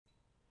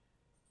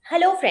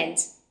Hello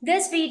friends,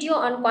 this video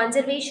on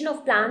conservation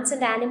of plants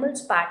and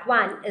animals part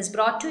 1 is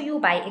brought to you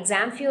by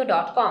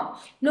examfear.com.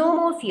 No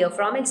more fear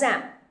from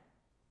exam.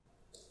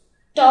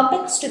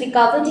 Topics to be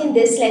covered in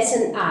this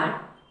lesson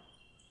are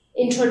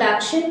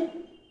Introduction,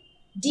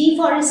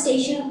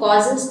 Deforestation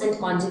Causes and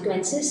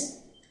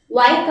Consequences,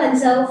 Why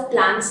Conserve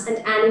Plants and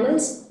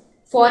Animals,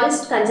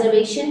 Forest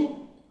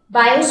Conservation,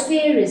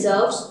 Biosphere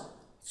Reserves,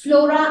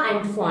 Flora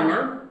and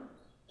Fauna,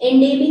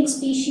 Endemic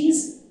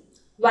Species,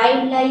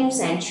 Wildlife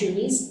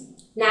Sanctuaries,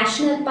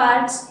 National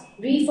Parks,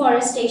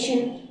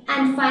 Reforestation,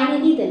 and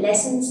finally the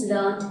lessons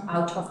learned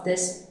out of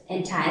this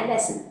entire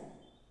lesson.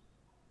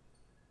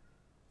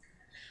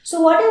 So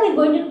what are we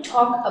going to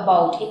talk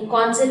about in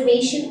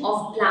conservation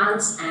of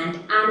plants and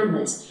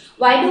animals?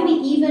 Why do we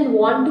even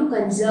want to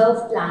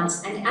conserve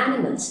plants and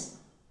animals?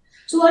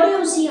 So what do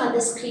you see on the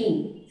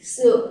screen?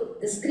 So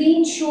the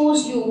screen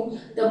shows you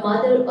the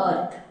Mother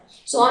Earth.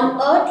 So on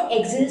Earth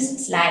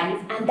exists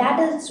life, and that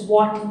is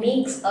what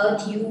makes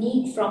Earth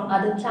unique from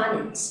other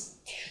planets.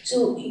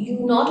 So it is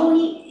not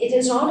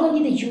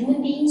only the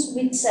human beings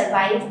which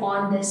survive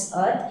on this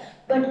Earth,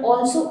 but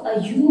also a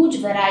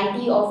huge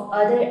variety of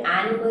other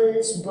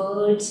animals,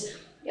 birds,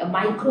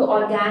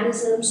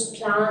 microorganisms,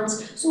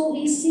 plants. So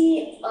we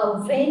see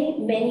very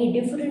many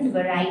different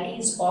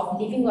varieties of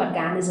living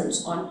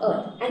organisms on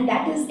Earth, and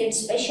that is its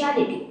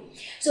speciality.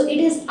 So it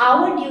is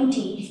our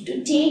duty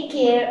to take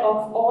care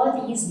of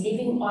all these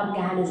living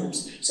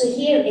organisms. So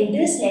here in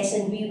this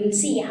lesson we will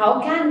see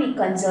how can we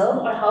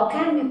conserve or how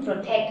can we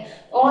protect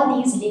all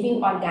these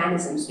living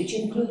organisms, which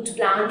includes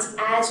plants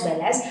as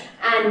well as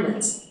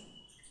animals.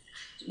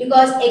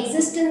 Because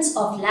existence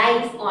of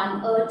life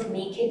on Earth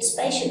make it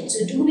special.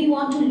 So do we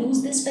want to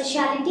lose this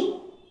speciality?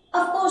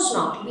 Of course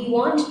not. We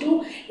want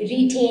to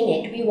retain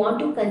it. We want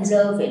to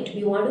conserve it.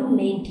 We want to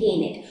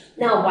maintain it.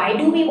 Now, why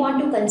do we want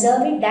to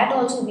conserve it? That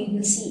also we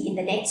will see in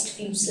the next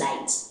few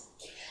slides.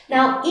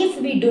 Now,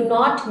 if we do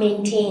not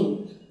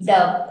maintain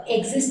the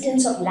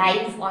existence of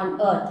life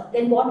on Earth,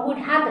 then what would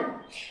happen?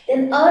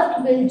 Then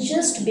Earth will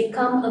just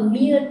become a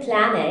mere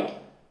planet,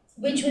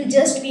 which will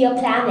just be a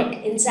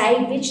planet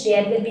inside which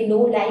there will be no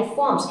life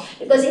forms.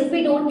 Because if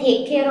we don't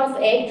take care of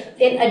it,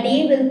 then a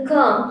day will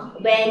come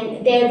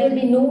when there will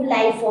be no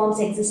life forms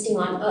existing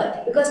on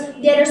Earth. Because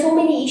there are so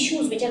many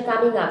issues which are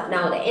coming up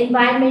now. The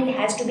environment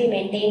has to be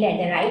maintained at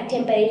the right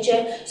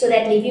temperature so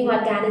that living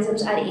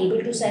organisms are able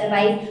to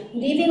survive.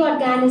 Living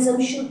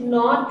organisms should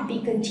not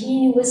be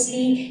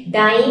continuously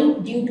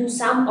dying due to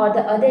some or the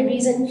other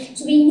reason.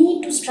 So we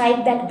need to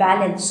strike that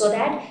balance so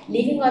that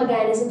living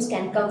organisms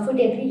can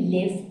comfortably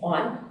live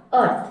on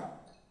Earth.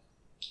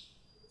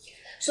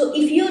 So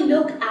if you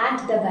look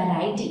at the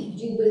variety,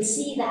 you will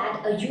see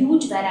that a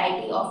huge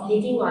variety of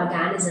living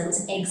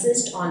organisms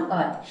exist on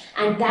Earth,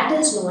 and that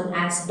is known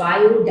as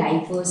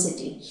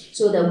biodiversity.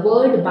 So the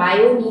word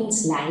bio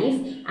means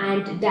life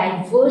and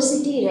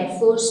diversity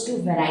refers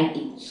to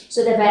variety.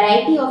 So the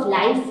variety of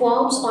life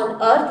forms on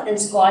Earth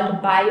is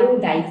called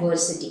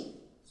biodiversity.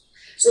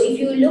 So if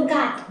you look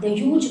at the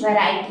huge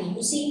variety,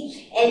 you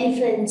see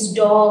elephants,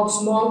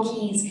 dogs,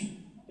 monkeys,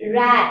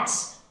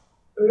 rats,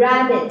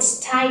 rabbits,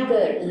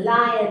 tiger,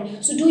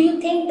 lion. So do you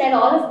think that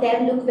all of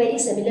them look very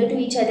similar to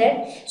each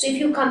other? So if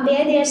you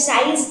compare their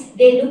size,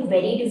 they look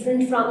very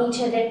different from each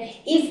other.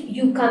 If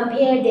you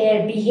compare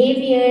their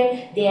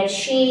behavior, their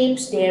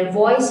shapes, their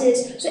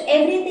voices, so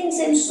everything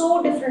seems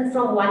so different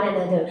from one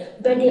another,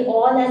 but they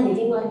all are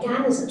living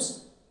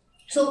organisms.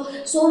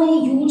 So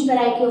many huge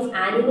variety of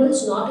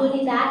animals. Not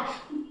only that,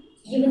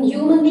 even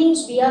human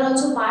beings, we are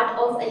also part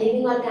of a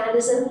living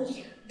organism.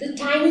 The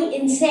tiny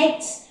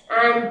insects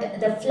and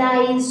the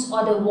flies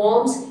or the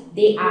worms,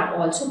 they are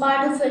also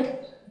part of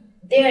it.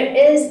 There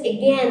is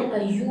again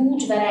a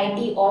huge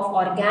variety of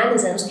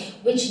organisms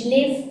which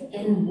live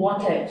in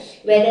water,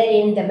 whether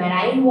in the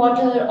marine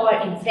water or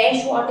in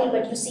fresh water,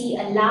 but you see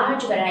a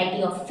large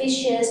variety of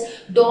fishes,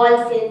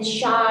 dolphins,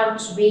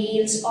 sharks,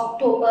 whales,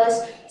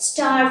 octopus,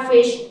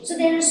 starfish. So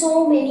there are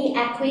so many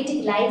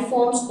aquatic life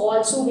forms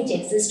also which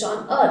exist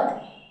on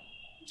Earth.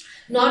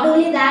 Not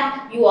only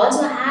that, you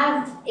also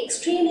have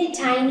extremely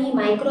tiny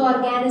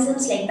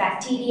microorganisms like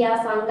bacteria,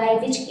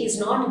 fungi, which is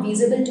not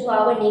visible to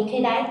our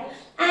naked eye.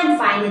 And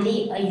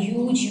finally, a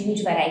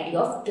huge variety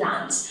of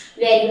plants,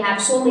 where you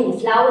have so many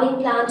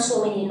flowering plants,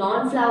 so many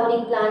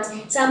non-flowering plants.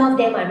 Some of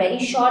them are very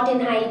short in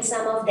height,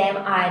 some of them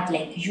are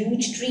like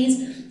huge trees.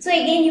 So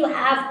again, you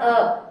have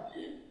a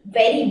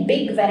very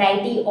big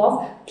variety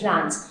of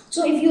plants.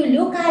 So if you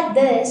look at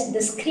this,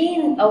 the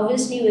screen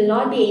obviously will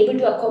not be able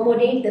to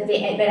accommodate the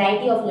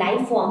variety of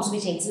life forms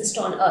which exist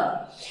on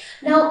Earth.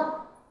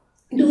 Now,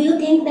 do you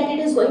think that it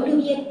is going to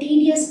be a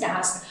tedious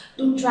task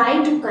to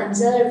try to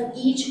conserve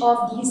each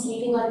of these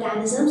living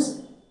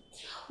organisms?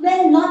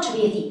 Well, not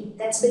really.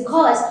 That's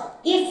because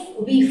if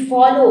we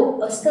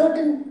follow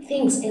certain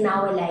things in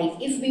our life,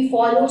 if we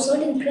follow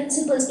certain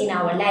principles in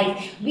our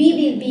life, we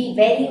will be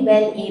very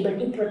well able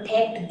to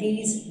protect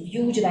these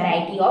huge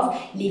variety of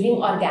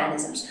living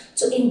organisms.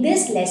 So in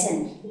this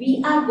lesson,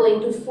 we are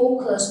going to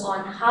focus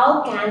on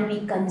how can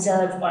we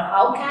conserve or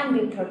how can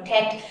we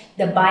protect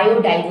the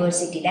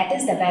biodiversity, that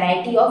is the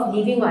variety of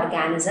living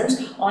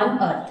organisms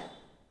on Earth.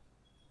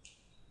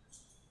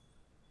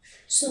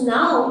 So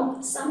now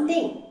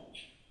something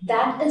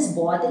that is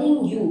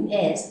bothering you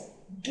is,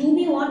 do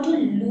we want to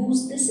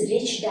lose this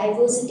rich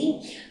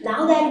diversity?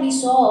 Now that we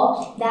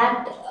saw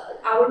that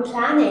our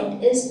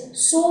planet is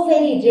so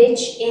very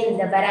rich in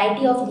the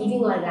variety of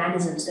living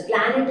organisms, the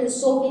planet is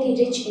so very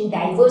rich in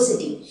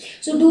diversity.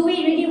 So do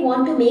we really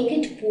want to make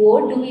it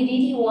poor? Do we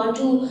really want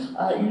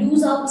to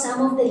lose out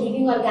some of the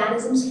living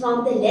organisms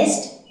from the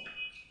list?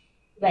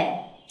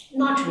 Well,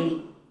 not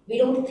really. We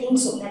don't think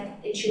so that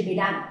it should be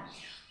done.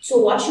 So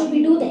what should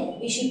we do then?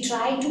 We should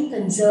try to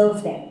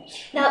conserve them.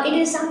 Now it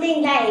is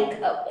something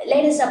like,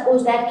 let us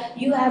suppose that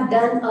you have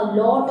done a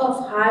lot of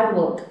hard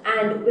work,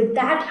 and with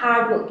that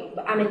hard work,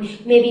 I mean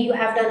maybe you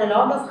have done a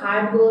lot of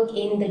hard work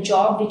in the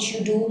job which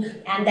you do,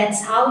 and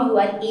that's how you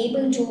are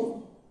able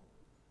to.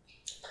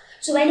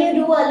 So when you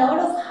do a lot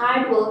of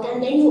hard work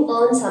and then you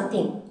earn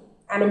something,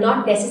 I mean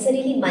not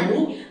necessarily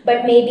money,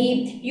 but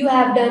maybe you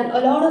have done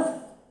a lot of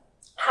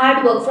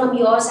hard work from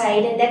your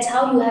side, and that's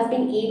how you have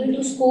been able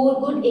to score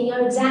good in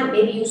your exam.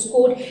 Maybe you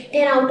scored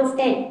 10 out of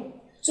 10.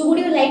 So would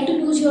you like to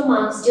lose your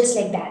marks just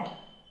like that?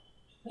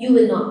 You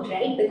will not,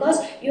 right? Because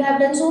you have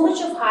done so much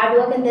of hard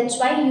work, and that's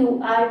why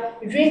you are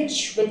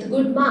rich with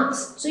good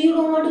marks. So you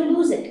don't want to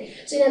lose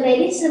it. So in a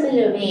very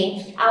similar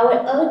way, our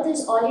Earth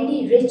is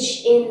already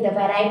rich in the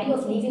variety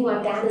of living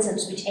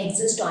organisms which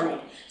exist on it.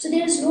 So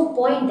there is no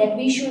point that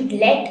we should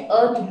let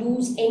Earth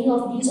lose any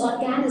of these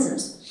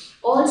organisms.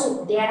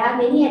 Also, there are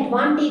many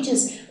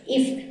advantages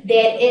if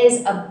there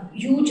is a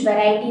huge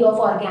variety of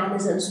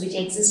organisms which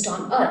exist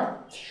on Earth.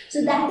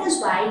 So that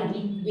is why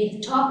we will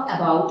talk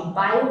about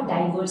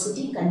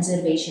biodiversity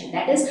conservation.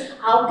 That is,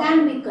 how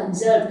can we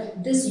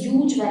conserve this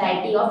huge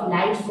variety of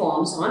life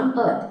forms on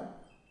Earth.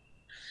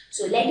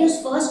 So let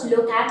us first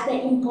look at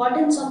the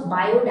importance of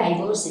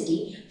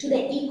biodiversity to the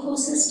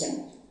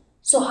ecosystem.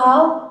 So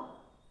how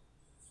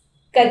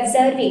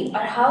conserving or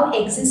how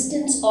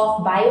existence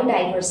of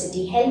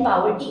biodiversity help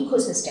our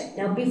ecosystem.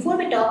 Now before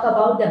we talk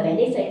about the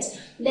benefits,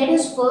 let me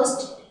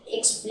first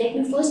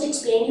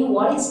explain you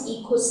what is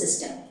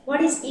ecosystem.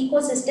 What is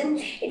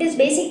ecosystem? It is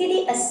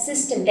basically a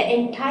system, the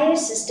entire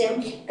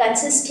system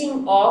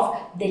consisting of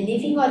the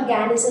living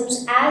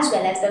organisms as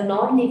well as the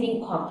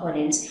non-living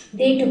components.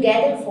 They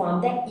together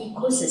form the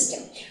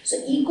ecosystem. So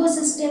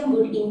ecosystem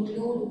would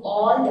include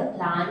all the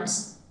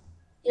plants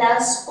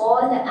plus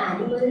all the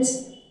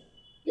animals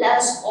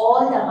plus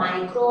all the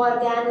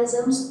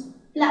microorganisms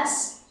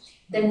plus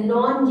the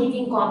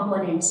non-living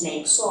components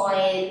like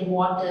soil,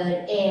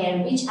 water,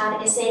 air, which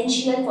are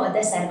essential for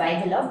the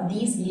survival of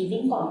these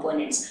living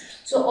components.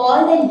 So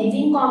all the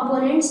living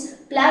components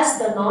plus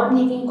the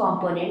non-living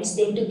components,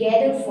 they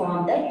together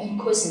form the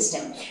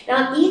ecosystem.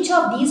 Now each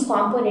of these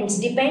components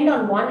depend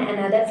on one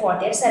another for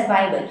their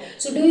survival.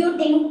 So do you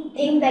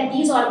think that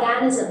these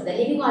organisms, the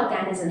living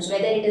organisms,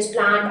 whether it is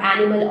plant,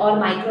 animal or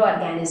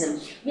microorganism,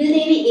 will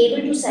they be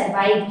able to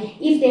survive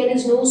if there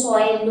is no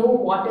soil, no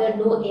water,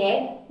 no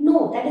air?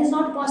 No, that is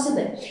not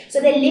possible. So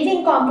the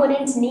living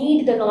components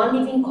need the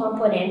non-living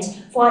components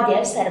for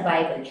their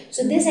survival.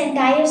 So this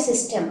entire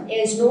system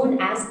is known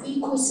as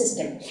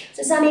ecosystem.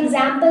 So some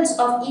examples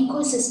of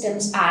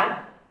ecosystems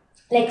are,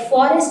 like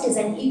forest is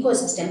an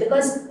ecosystem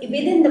because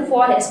within the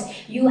forest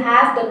you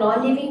have the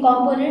non-living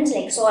components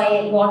like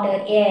soil,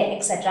 water, air,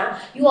 etc.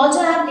 You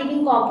also have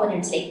living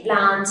components like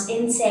plants,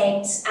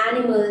 insects,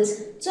 animals.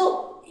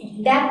 So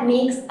that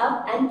makes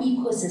up an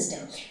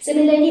ecosystem.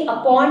 Similarly, a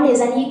pond is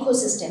an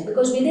ecosystem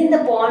because within the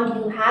pond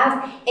you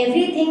have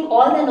everything,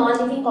 all the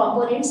non-living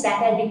components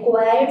that are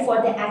required for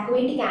the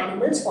aquatic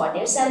animals for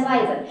their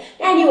survival,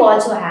 and you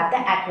also have the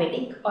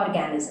aquatic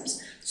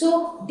organisms.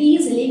 So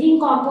these living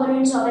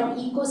components of an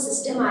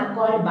ecosystem are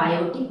called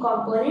biotic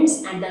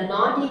components, and the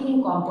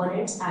non-living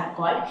components are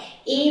called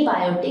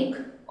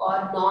abiotic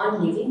or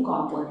non-living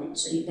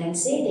components. So you can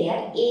say they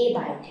are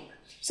abiotic.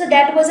 So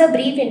that was a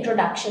brief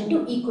introduction to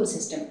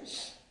ecosystem,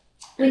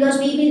 because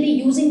we will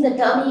be using the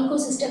term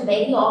ecosystem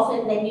very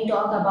often when we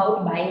talk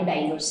about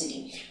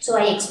biodiversity. So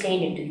I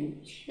explained it to you.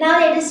 Now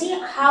let us see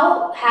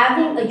how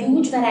having a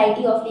huge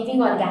variety of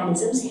living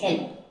organisms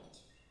help.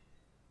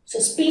 So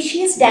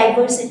species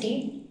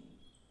diversity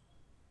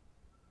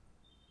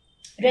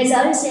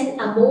results in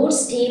a more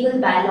stable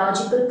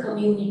biological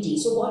community.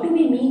 So what do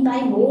we mean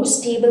by more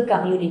stable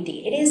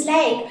community? It is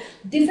like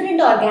different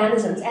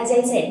organisms, as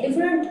I said,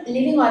 different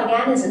living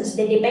organisms,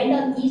 they depend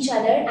on each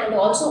other and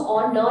also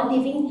on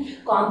non-living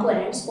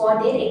components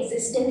for their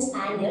existence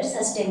and their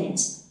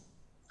sustenance.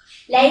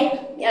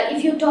 Like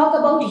if you talk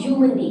about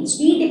human beings,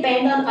 we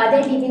depend on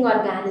other living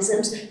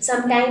organisms,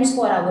 sometimes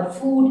for our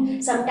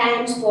food,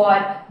 sometimes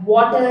for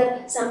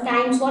water,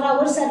 sometimes for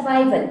our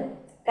survival.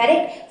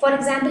 Correct? For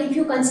example, if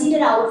you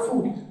consider our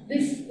food,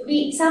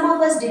 some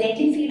of us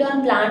directly feed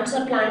on plants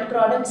or plant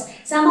products,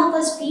 some of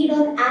us feed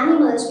on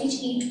animals which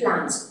eat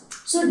plants.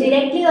 So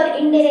directly or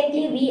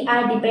indirectly, we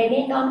are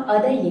dependent on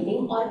other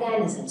living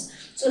organisms.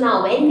 So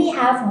now when we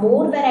have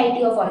more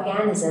variety of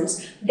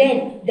organisms,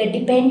 then the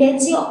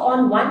dependency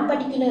on one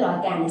particular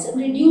organism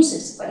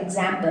reduces. For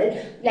example,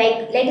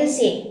 like let us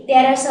say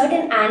there are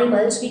certain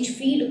animals which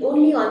feed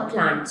only on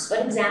plants. For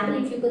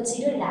example, if you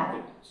consider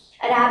rabbit.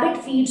 A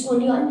rabbit feeds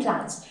only on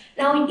plants.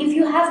 Now, if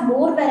you have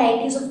more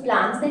varieties of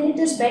plants, then it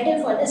is better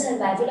for the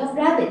survival of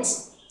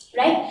rabbits,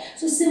 right?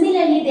 So,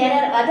 similarly, there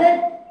are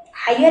other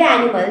higher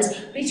animals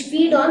which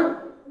feed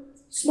on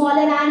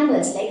smaller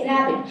animals like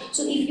rabbit.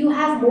 So, if you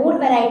have more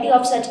variety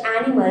of such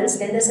animals,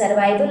 then the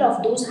survival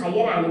of those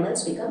higher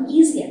animals become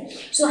easier.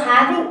 So,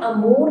 having a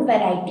more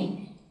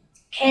variety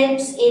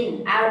helps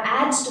in or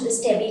adds to the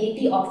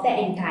stability of the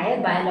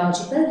entire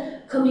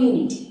biological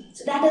community.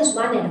 So that is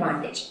one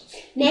advantage.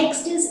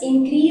 Next is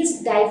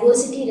increased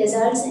diversity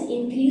results in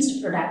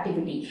increased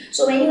productivity.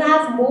 So when you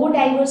have more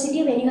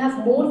diversity, when you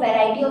have more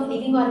variety of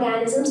living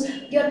organisms,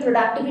 your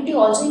productivity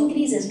also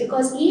increases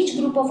because each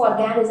group of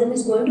organism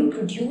is going to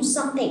produce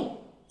something.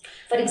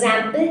 For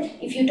example,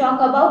 if you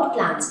talk about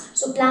plants,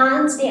 so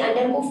plants, they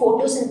undergo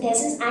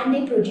photosynthesis and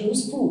they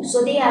produce food.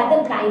 So they are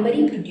the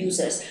primary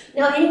producers.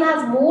 Now when you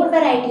have more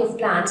variety of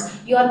plants,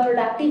 your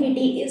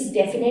productivity is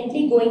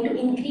definitely going to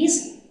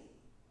increase.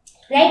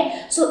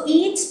 Right? So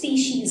each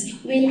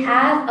species will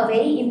have a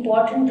very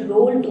important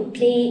role to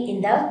play in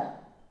the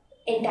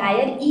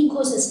entire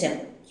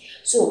ecosystem.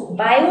 So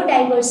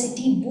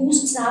biodiversity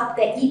boosts up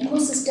the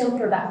ecosystem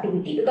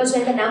productivity because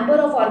when the number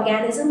of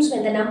organisms,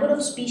 when the number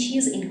of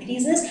species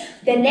increases,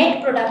 the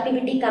net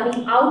productivity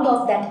coming out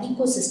of that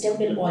ecosystem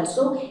will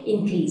also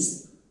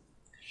increase.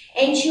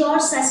 Ensure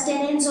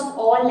sustenance of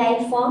all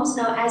life forms.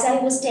 Now, as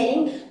I was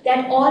telling,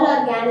 that all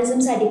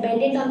organisms are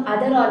dependent on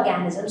other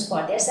organisms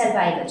for their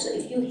survival. So,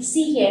 if you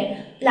see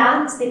here,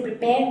 plants, they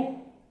prepare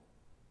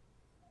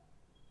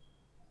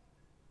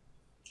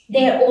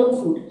their own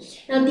food.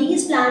 Now,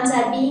 these plants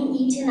are being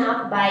eaten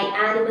up by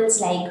animals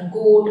like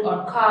goat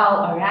or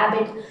cow or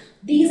rabbit.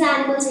 These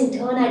animals in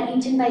turn are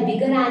eaten by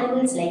bigger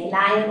animals like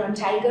lion or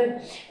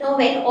tiger. Now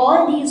when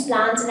all these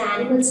plants and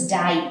animals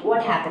die,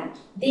 what happens?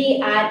 They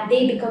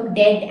become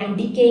dead and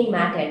decaying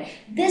matter.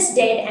 This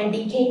dead and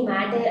decaying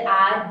matter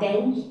are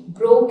then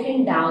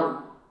broken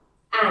down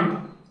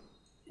and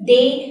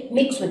they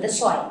mix with the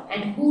soil.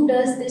 And who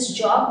does this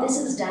job? This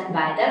is done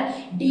by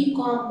the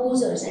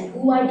decomposers. And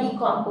who are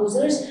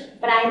decomposers?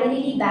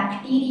 Primarily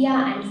bacteria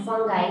and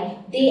fungi.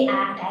 They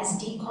act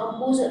as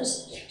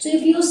decomposers. So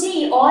if you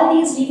see, all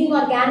these living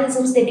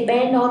organisms, they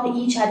depend on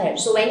each other.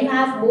 So when you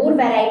have more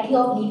variety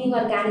of living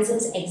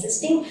organisms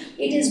existing,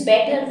 it is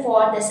better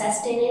for the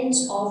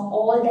sustenance of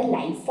all the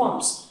life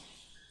forms.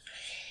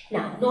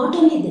 Now, not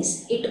only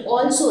this, it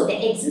also,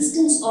 the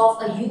existence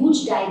of a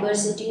huge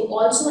diversity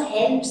also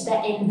helps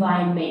the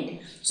environment.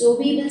 So,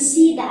 we will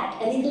see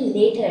that a little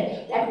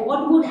later, that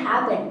what would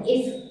happen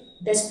if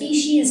the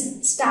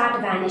species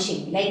start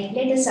vanishing. Like,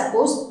 let us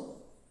suppose,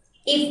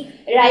 if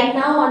right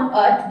now on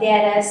Earth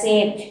there are,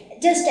 say,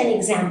 just an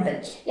example,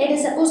 let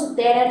us suppose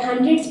there are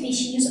 100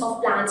 species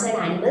of plants and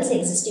animals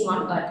existing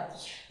on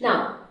Earth.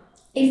 Now,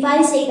 if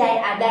I say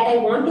that I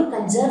want to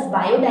conserve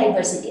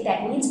biodiversity,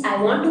 that means I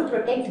want to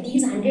protect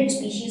these 100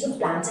 species of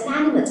plants and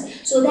animals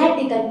so that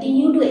they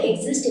continue to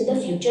exist in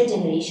the future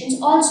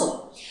generations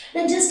also.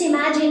 Now just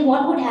imagine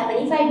what would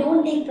happen if I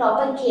don't take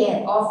proper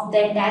care of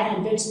the entire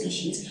 100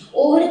 species.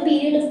 Over a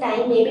period of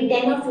time, maybe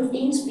 10 or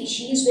 15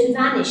 species will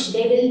vanish.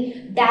 They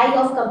will die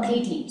off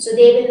completely. So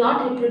they will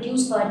not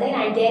reproduce further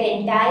and the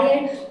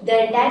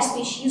entire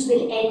species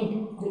will end.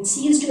 Will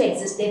cease to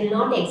exist, they will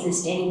not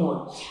exist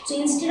anymore.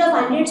 So instead of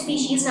 100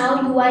 species,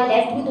 now you are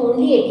left with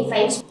only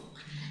 85 species.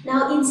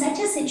 Now in such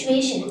a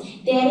situation,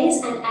 there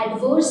is an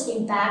adverse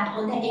impact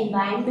on the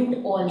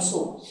environment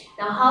also.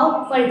 Now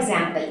how, for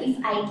example,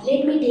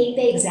 let me take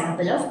the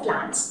example of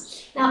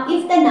plants. Now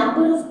if the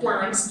number of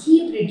plants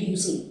keep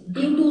reducing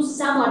due to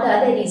some or the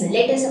other reason,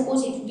 let us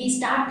suppose if we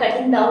start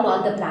cutting down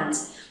all the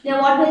plants, now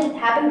what will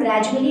happen?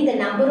 Gradually the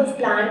number of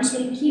plants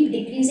will keep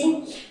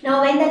decreasing.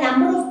 Now when the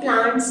number of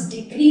plants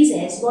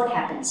decreases, what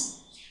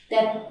happens?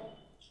 The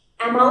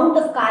amount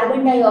of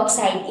carbon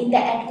dioxide in the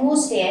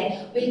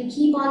atmosphere will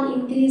keep on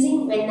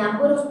increasing. When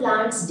number of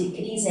plants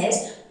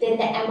decreases, then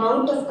the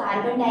amount of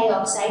carbon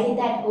dioxide in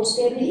the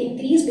atmosphere will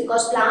increase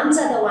because plants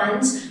are the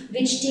ones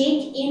which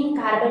take in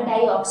carbon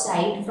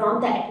dioxide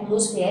from the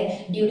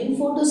atmosphere during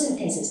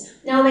photosynthesis.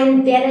 Now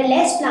when there are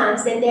less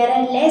plants, then there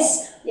are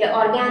less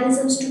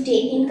organisms to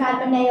take in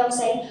carbon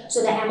dioxide.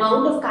 So the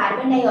amount of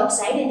carbon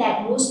dioxide in the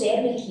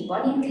atmosphere will keep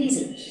on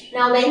increasing.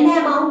 Now when the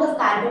amount of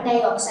carbon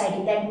dioxide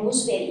in the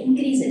atmosphere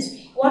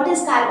increases, what is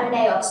carbon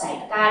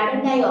dioxide?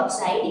 Carbon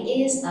dioxide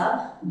is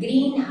a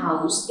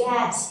greenhouse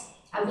gas.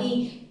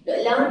 We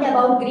learned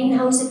about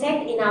greenhouse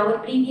effect in our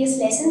previous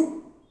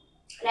lesson,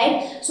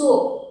 right?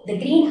 So the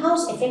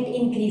greenhouse effect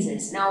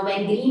increases. Now,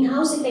 when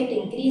greenhouse effect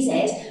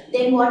increases,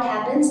 then what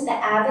happens? The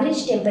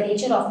average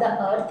temperature of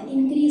the earth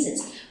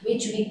increases,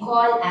 which we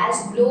call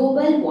as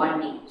global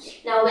warming.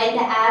 Now, when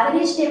the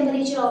average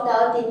temperature of the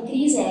earth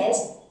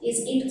increases,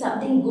 is it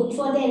something good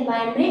for the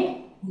environment?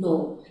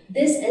 No,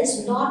 this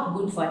is not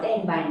good for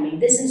the environment.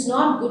 This is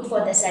not good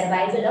for the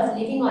survival of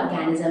living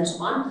organisms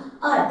on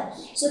earth.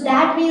 So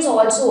that means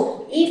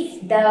also,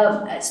 if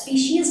the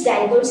species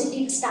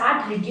diversity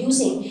start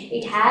reducing,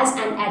 it has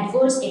an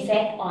adverse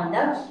effect on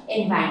the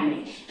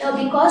environment. Now,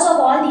 because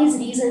of all these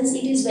reasons,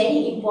 it is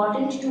very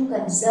important to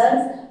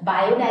conserve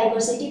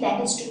biodiversity,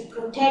 that is to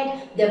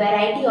protect the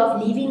variety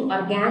of living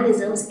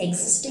organisms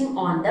existing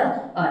on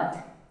the earth.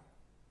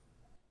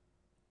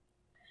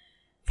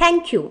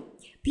 Thank you.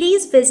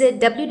 Please visit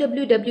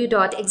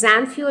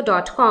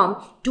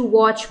www.examfear.com to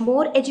watch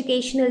more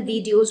educational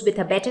videos with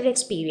a better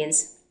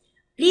experience.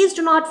 Please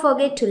do not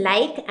forget to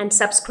like and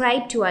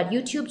subscribe to our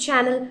YouTube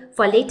channel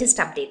for latest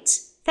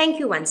updates. Thank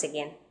you once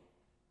again.